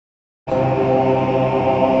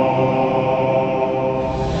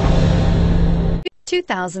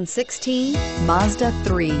2016 Mazda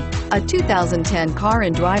 3. A 2010 Car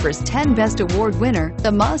and Driver's 10 Best Award winner, the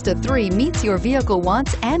Mazda 3 meets your vehicle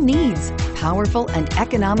wants and needs. Powerful and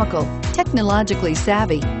economical, technologically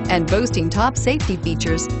savvy, and boasting top safety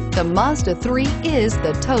features, the Mazda 3 is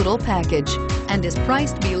the total package and is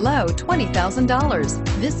priced below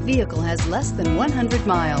 $20,000. This vehicle has less than 100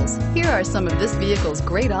 miles. Here are some of this vehicle's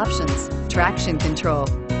great options: traction control,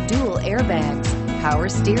 dual airbags, power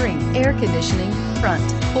steering, air conditioning,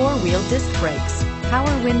 front, four-wheel disc brakes,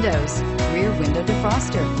 power windows, rear window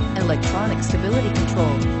defroster, electronic stability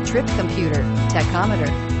control, trip computer, tachometer.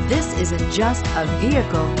 This isn't just a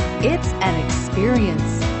vehicle, it's an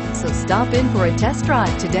experience. So stop in for a test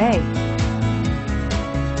drive today.